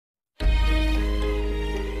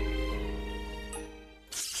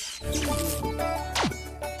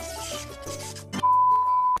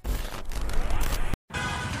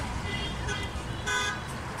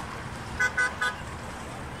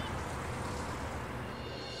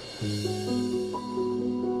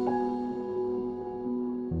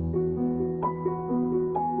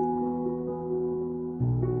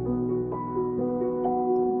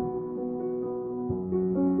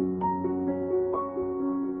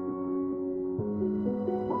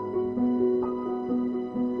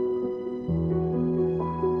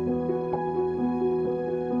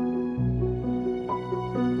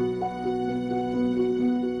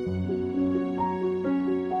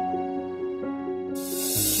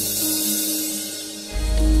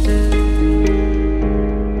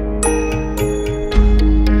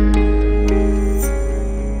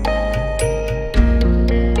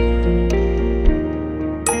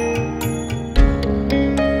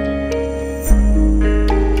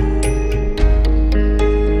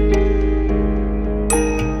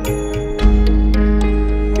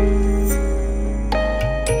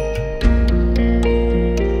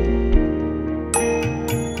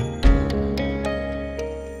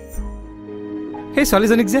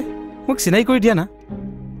ছোৱালীজনীক যে মোক চিনাই কৰি দিয়া না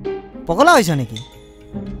পগলা হৈছ নেকি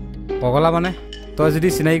পগলা মানে তই যদি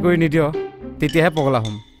চিনাই কৰি নিদিয় তেতিয়াহে পগলা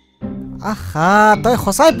হ'ম আহা তই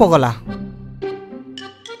সঁচাই পগলা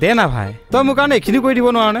দে না ভাই তই মোৰ কাৰণে এইখিনি কৰি দিব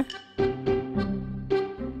নোৱাৰনে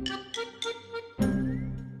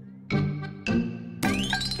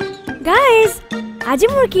গাইজ আজি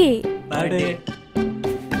মোৰ কি বাৰ্থডে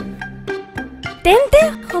তেন্তে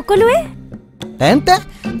সকলোৱে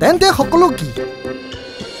তেন্তে সকলো কি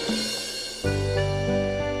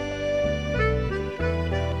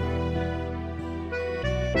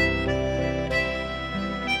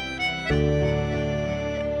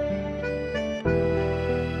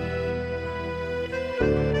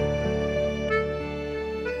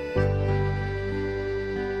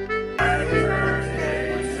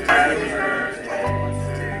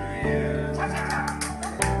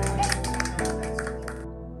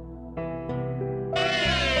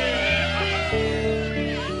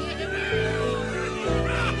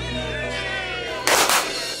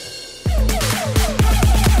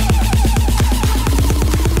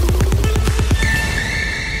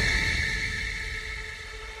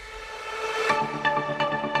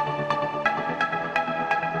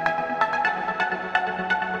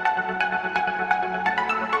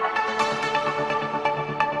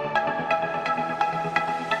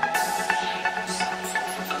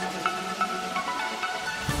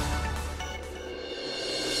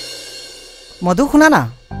মধু শুনা না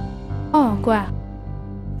কোৱা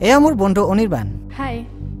এয়া মোৰ বন্ধু অনিৰ্বাণ হাই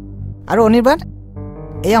আৰু অনিৰ্বাণ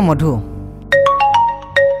এয়া মধু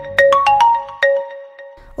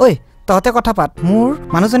ঐ তহঁতে কথা পাত মোৰ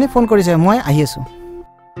মানুহজনী ফোন কৰিছে মই আহি আছো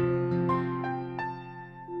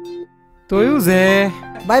তয়ো যে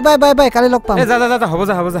বাই বাই বাই বাই কালি লগ পাম যা যা যা হ'ব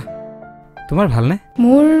যা তোমাৰ ভালনে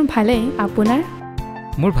মোৰ ভালেই আপোনাৰ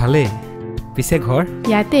মোৰ ভালেই পিছে ঘৰ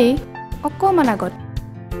ইয়াতেই অকমান আগত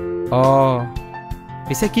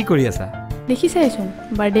পিছে কি কৰি আছা দেখিছাইচোন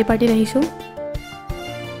বাৰ্থডে পাৰ্টিত আহিছোঁ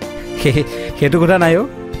সেইটো কথা নাই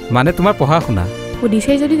মানে তোমাৰ পঢ়া শুনা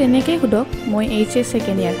সুধিছেই যদি তেনেকেই সোধক মই HS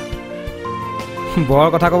ছেকেণ্ড ইয়াৰ বৰ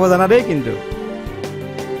কথা ক'ব জানা দেই কিন্তু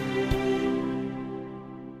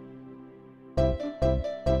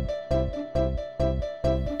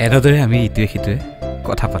এনেদৰে আমি ইটোৱে সিটোৱে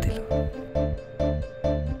কথা পাতিলোঁ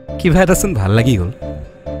কিবা এটাচোন ভাল লাগি গ'ল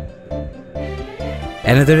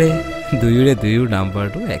এনেদৰে দুয়োৰ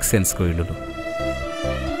নাম্বাৰটো এক্সচেঞ্জ কৰি ল'লোঁ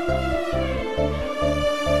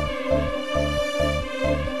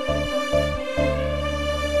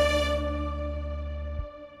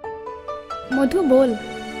মধু বল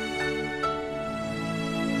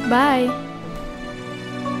বাই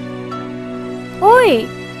ঐ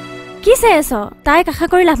কি চাই আছ তাইক আশা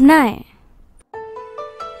কৰি লাভ নাই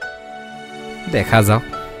দেখা যাওক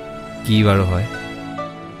কি বাৰু হয়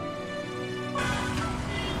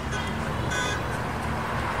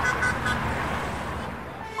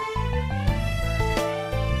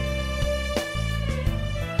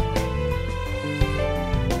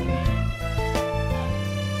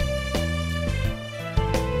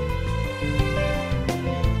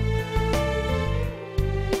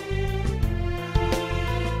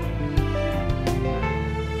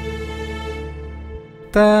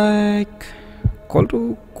তাইক কলটো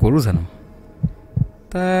কৰোঁ জানো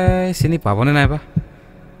তাই চিনি পাবনে নাইবা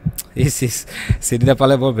চিনি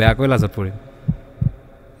নাপালে বৰ বেয়াকৈ লাজত পৰিম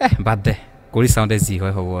বাদ দে কৰি চাওঁ দে যি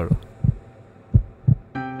হয় হ'ব আৰু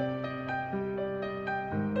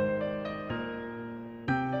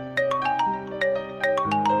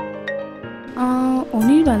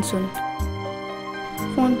অনিৰ্বাণচোন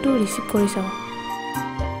ফোনটো ৰিচিভ কৰি চাওঁ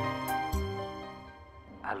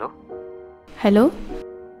হেল্ল'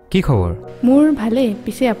 কি খবৰ মোৰ ভালেই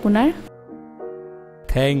পিছে আপোনাৰ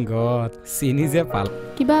থেংক গড চিনি যে পাল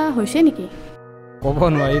কিবা হৈছে নেকি ক'ব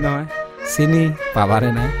নোৱাৰি নহয় চিনি পাবাৰে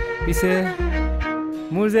নাই পিছে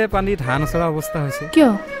মোৰ যে পানী ধান চৰা অৱস্থা হৈছে কিয়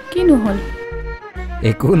কিনো হ'ল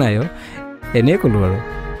একো নাই এনেই ক'লো আৰু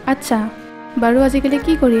আচ্ছা বাৰু আজিকালি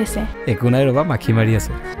কি কৰি আছে একো নাই ৰ'বা মাখি মাৰি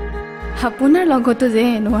আছো আপোনাৰ লগতো যে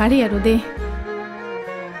নোৱাৰি আৰু দেই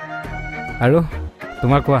আৰু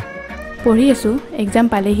তোমাৰ কোৱা পঢ়ি আছো এক্সাম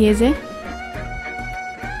পালেহিয়ে যে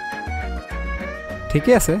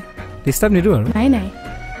ঠিকে আছে ডিষ্টাৰ্ব নিদিওঁ আৰু নাই নাই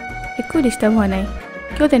একো ডিষ্টাৰ্ব হোৱা নাই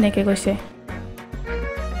কিয় তেনেকৈ কৈছে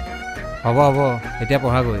হ'ব হ'ব এতিয়া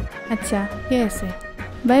পঢ়াগৈ আচ্ছা ঠিক আছে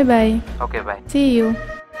bye bye okay bye C U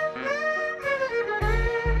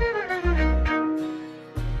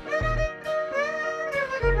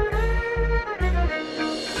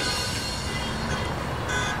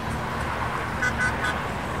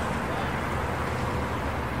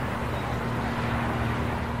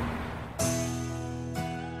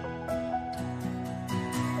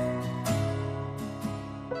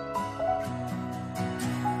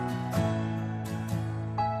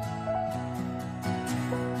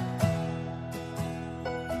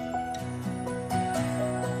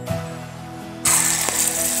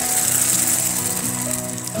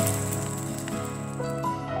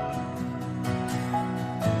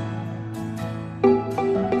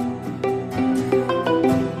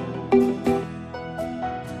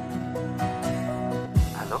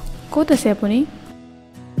ক'ত আছে আপুনি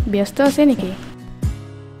ব্যস্ত আছে নেকি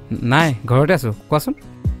নাই ঘৰতে আছোঁ কোৱাচোন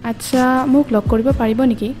আচ্ছা মোক লগ কৰিব পাৰিব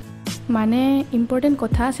নেকি মানে ইম্পৰ্টেণ্ট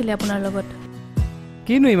কথা আছিলে আপোনাৰ লগত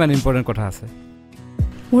কিনো ইমান ইম্পৰ্টেণ্ট কথা আছে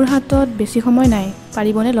মোৰ হাতত বেছি সময় নাই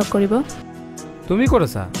পাৰিবনে লগ কৰিব তুমি ক'ত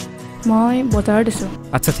আছা মই বজাৰত আছোঁ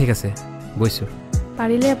আচ্ছা ঠিক আছে গৈছোঁ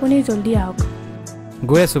পাৰিলে আপুনি জল্দি আহক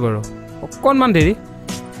গৈ আছোঁ বাৰু অকণমান দেৰি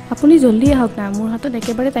আপুনি জল্দি আহক না মোৰ হাতত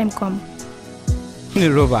একেবাৰে টাইম কম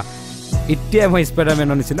ৰ'বা এতিয়া মই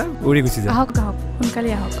স্পাইডাৰমেনৰ নিচিনা উৰি গুচি যাম আহক আহক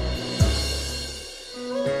সোনকালে আহক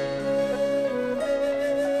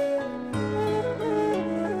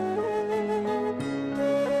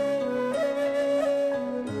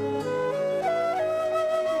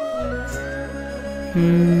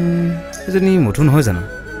এজনী মধু নহয় জানো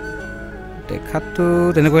দেখাততো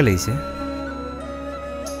তেনেকুৱাই লাগিছে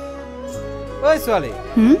ঐ ছোৱালী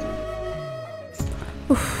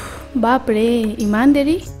বাপৰে ইমান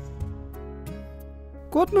দেৰি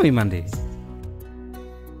ক'তনো ইমান দেৰি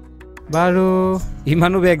বাৰু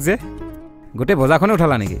ইমানো বেগ যে গোটেই বজাৰখনে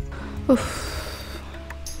উঠালা নেকি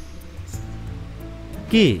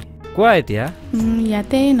কি কোৱা এতিয়া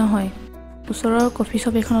ইয়াতে নহয় ওচৰৰ কফি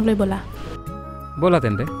শ্বপ এখনলৈ ব'লা ব'লা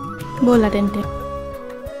তেন্তে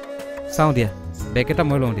চাওঁ দিয়া বেগ এটা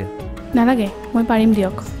মই লওঁ দিয়া নালাগে মই পাৰিম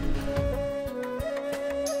দিয়ক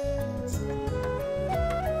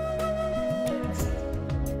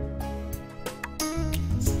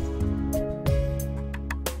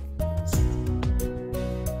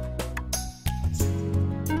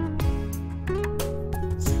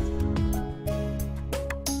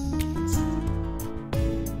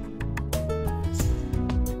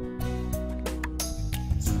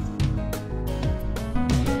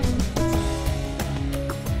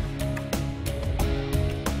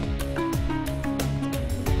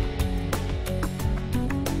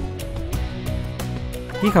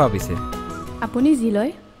কি খাবা পিছে আপুনি যি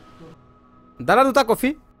লয় দাদা দুটা কফি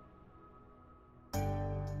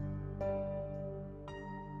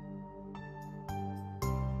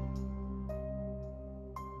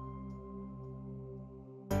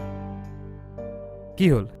কি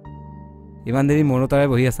হ'ল ইমান দেৰি মনতাৰে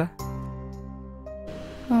বহি আছা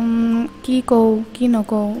কি কওঁ কি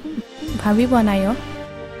নকওঁ ভাবি পোৱা নাই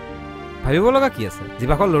ভাবিব লগা কি আছে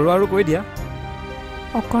জিভাখন লৰোৱা আৰু কৈ দিয়া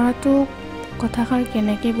অকৰাটো কথাষাৰ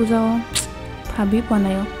কেনেকৈ বুজাওঁ ভাবি পোৱা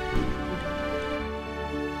নাই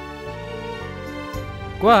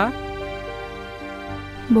কোৱা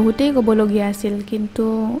বহুতেই ক'বলগীয়া আছিল কিন্তু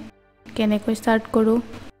কেনেকৈ ষ্টাৰ্ট কৰোঁ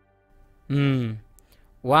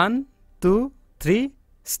 1 2 3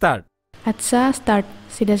 ষ্টাৰ্ট আচ্ছা ষ্টাৰ্ট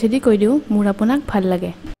চিধা চিধি কৈ দিওঁ মোৰ আপোনাক ভাল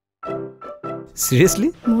লাগে চিৰিয়াছলি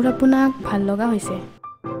মোৰ আপোনাক ভাল লগা হৈছে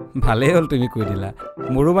ভালেই হ'ল তুমি কৈ দিলা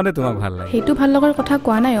মোৰো মানে তোমাক ভাল লাগে সেইটো ভাল লগাৰ কথা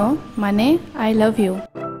কোৱা নাই মানে আই লাভ ইউ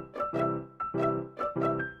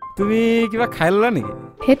তুমি কিবা খাই ল'লা নেকি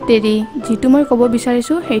হে তেৰি যিটো মই ক'ব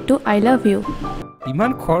বিচাৰিছোঁ সেইটো আই লাভ ইউ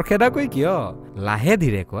ইমান খৰখেদাকৈ কিয় লাহে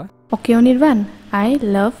ধীৰে কোৱা okay Anirban I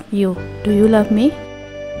love you do you love me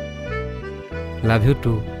love you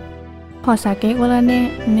two সঁচাকৈ ক'লানে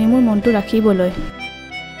নে মোৰ মনটো ৰাখিবলৈ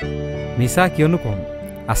মিছা কিয়নো কম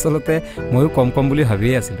আচলতে ময়ো কম বুলি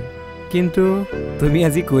ভাবিয়ে আছিলোঁ কিন্তু তুমি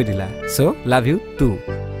আজি কৈ দিলা চ' লাভ ইউ টু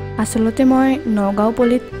আচলতে মই নগাঁও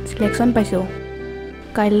পলিত সিলেকশন পাইছোঁ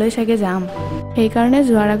কাইলৈ চাগে যাম সেইকাৰণে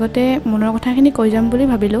যোৱাৰ আগতে মনৰ কথাখিনি কৈ যাম বুলি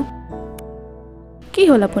ভাবিলোঁ কি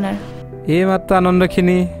হ'ল আপোনাৰ এই মাত্ৰ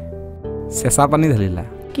আনন্দখিনি চেঁচা পানী ঢালিলা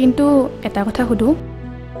কিন্তু এটা কথা সুধো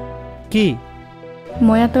কি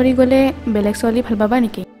মই আঁতৰি গ'লে বেলেগ ছোৱালী ভাল পাবা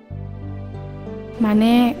নেকি মানে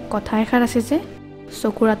কথা এষাৰ আছে যে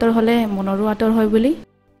চকুৰ আঁতৰ হ'লে মনৰো আঁতৰ হয় বুলি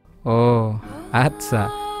আচ্ছা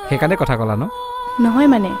সেইকাৰণে কথা ক'লা ন নহয়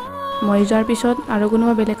মানে মই যোৱাৰ পিছত আৰু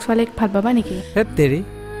কোনোবা বেলেগ ছোৱালীক ভাল পাবা নেকি হে তেৰি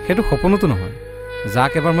সেইটো সপোনতো নহয়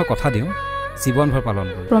যাক এবাৰ মই কথা দিওঁ জীৱনভৰ পালন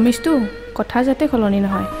কৰোঁ প্ৰমিছটো কথা যাতে সলনি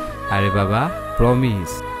নহয় আৰে বাবা প্ৰমিছ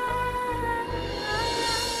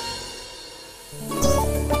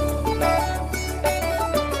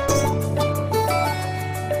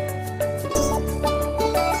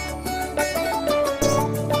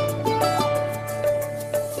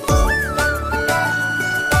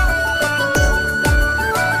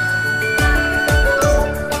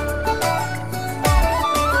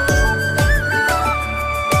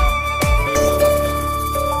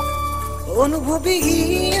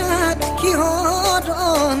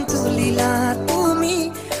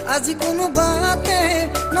আজি কোনো বাতে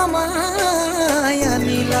নমাই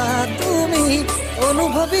আনিলা তুমি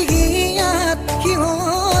অনুভৱী গিয়াত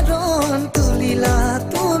কিহৰণ তুলিলা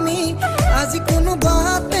তুমি আজি কোনো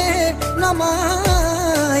বাতে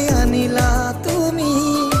নমাই আনিলা তুমি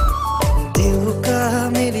দেউকা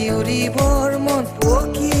মেৰি উৰিবৰ মন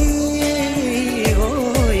পকি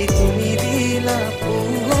হৈ তুমি দিলা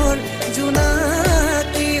পোহৰ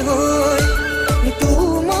জোনাকী হৈ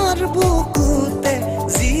তোমাৰ বুকুতে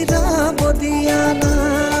জিৰাবদিয়ানা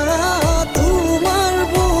তোমাৰ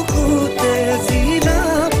বুকুতে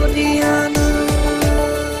জিৰাবদিয়ানা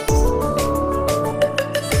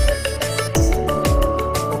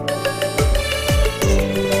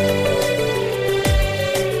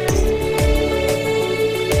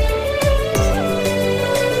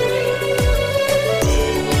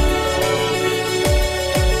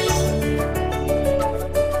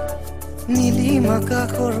নীলিম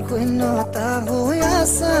আকাশৰ কন্যতা হৈ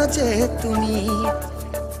আছা যে তুমি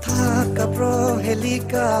থাকা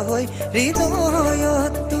প্ৰহেলিকা হৈ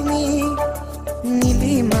হৃদয়ত তুমি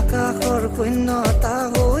নীলিম আকাশৰ কন্যতা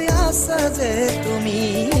হৈ আছা যে তুমি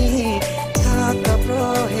থাকা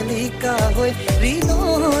প্ৰহেলিকা হৈ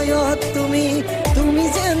হৃদয়ত তুমি তুমি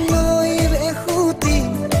যেন নৈৰ এখুটি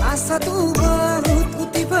আছাটো বাহুত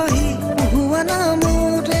উটি পাহি হোৱা না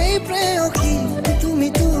মোৰ এই প্ৰেয়সী তুমি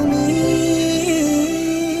তুমি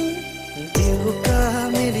দেউকা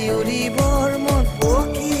মেৰি উৰিবৰ মন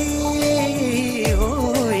পকি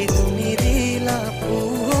হৈ তুমি দিলা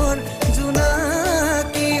পোহৰ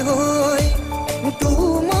জোনাকী হৈ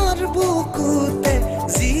তোমাৰ বুকুতে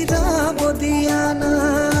জিৰাবদিয়ানা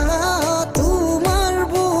তোমাৰ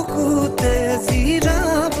বুকুতে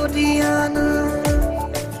জিৰাবদিয়ানা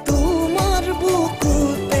তোমাৰ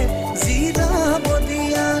বুকুতে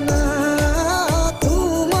জিৰাবদিয়ানা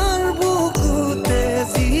তোমাৰ বুকুতে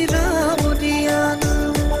জিৰাবদিয়ানা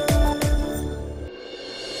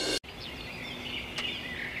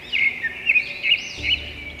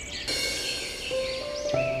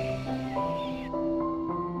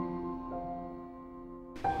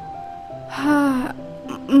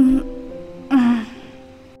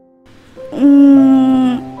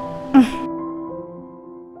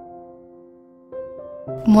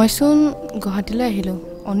মইচোন গুৱাহাটীলৈ আহিলোঁ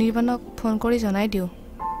অনিৰ্বাণক ফোন কৰি জনাই দিওঁ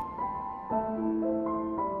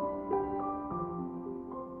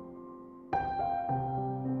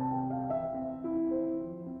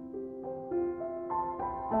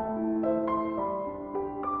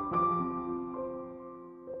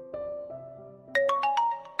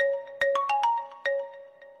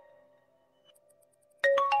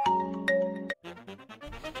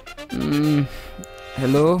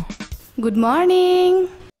হেল্ল' গুড মৰ্ণিং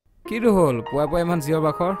কিটো হ'ল পুৱাই পুৱাই ইমান চিঞৰ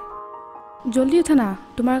বাখৰ জল্দি উঠা না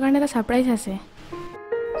তোমাৰ কাৰণে এটা ছাৰপ্ৰাইজ আছে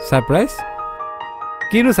ছাৰপ্ৰাইজ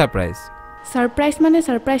কিনো ছাৰপ্ৰাইজ ছাৰপ্ৰাইজ মানে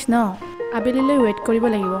ছাৰপ্ৰাইজ ন আবেলিলৈ ৱেইট কৰিব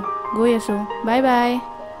লাগিব গৈ আছোঁ বাই বাই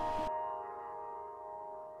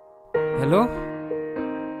হেল্ল'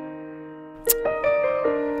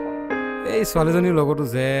 এই ছোৱালীজনীৰ লগতো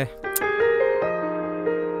যে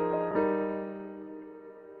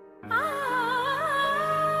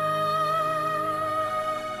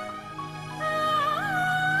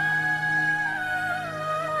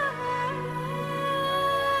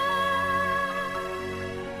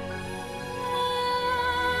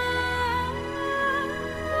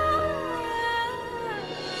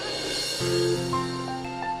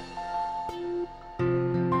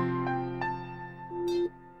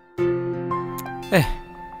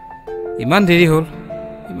ইমান দেৰি হ'ল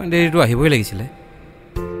ইমান দেৰিটো আহিবই লাগিছিলে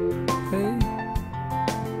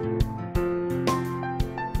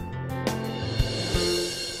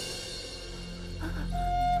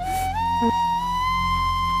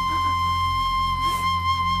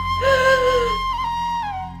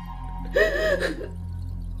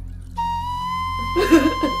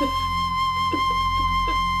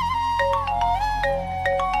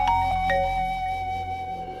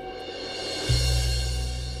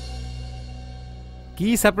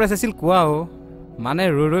কি সাৰপ্ৰাইজ আছিল কোৱা ও মানে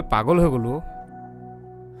ৰৈ ৰৈ পাগল হৈ গলো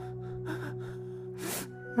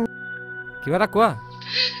কিবা এটা কোৱা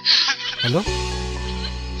হেল্ল'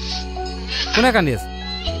 কোনে কান্দি আছে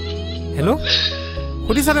হেল্ল'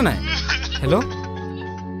 শুনিছানে নাই হেল্ল'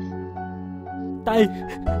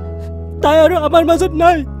 তাই আৰু আমাৰ মাজত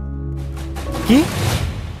নাই কি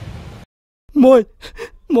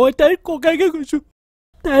মই তাইৰ ককাইকে কৈছো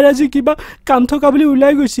তাইৰ আজি কিবা কাম থকা বুলি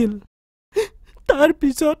ওলাই গৈছিল তাৰ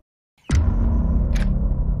পিছত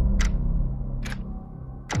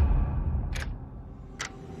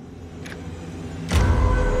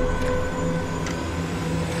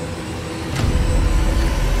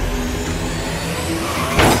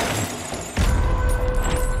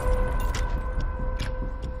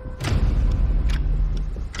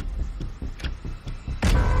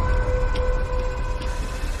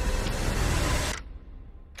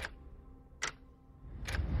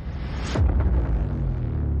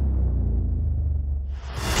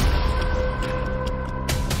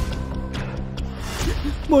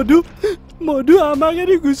মধু আমাক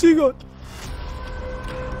এৰি গুচি গ'ল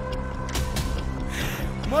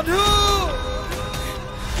মধু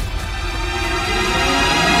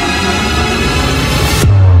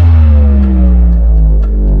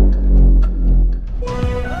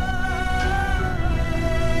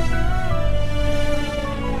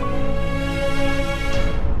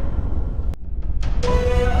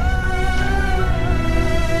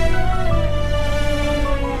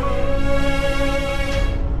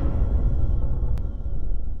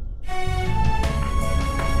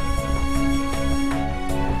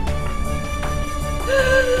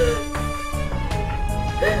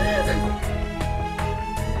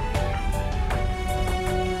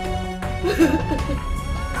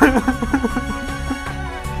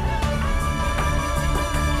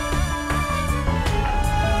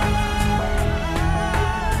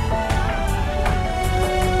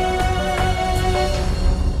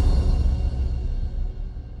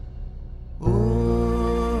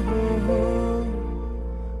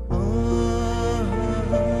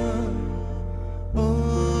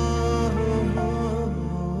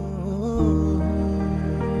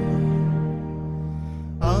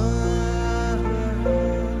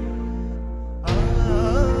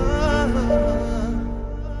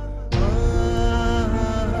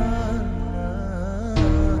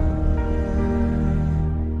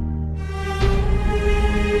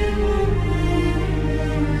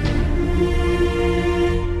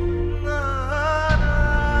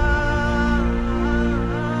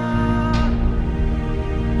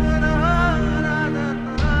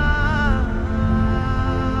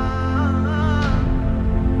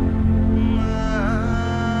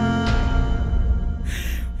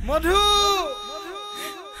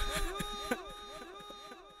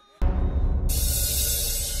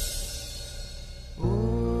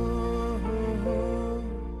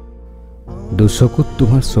দুচকুত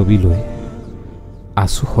তোমাৰ ছবি লৈ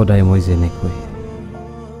আছো সদায় মই যেনেকৈ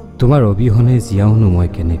তোমাৰ অবিহনে জীয়াওনো মই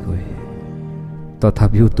কেনেকৈ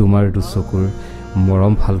তথাপিও তোমাৰ দুচকুৰ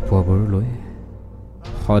মৰম ভাল পোৱাবোৰ লৈ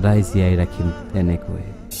সদায় জীয়াই ৰাখিম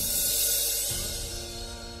তেনেকৈ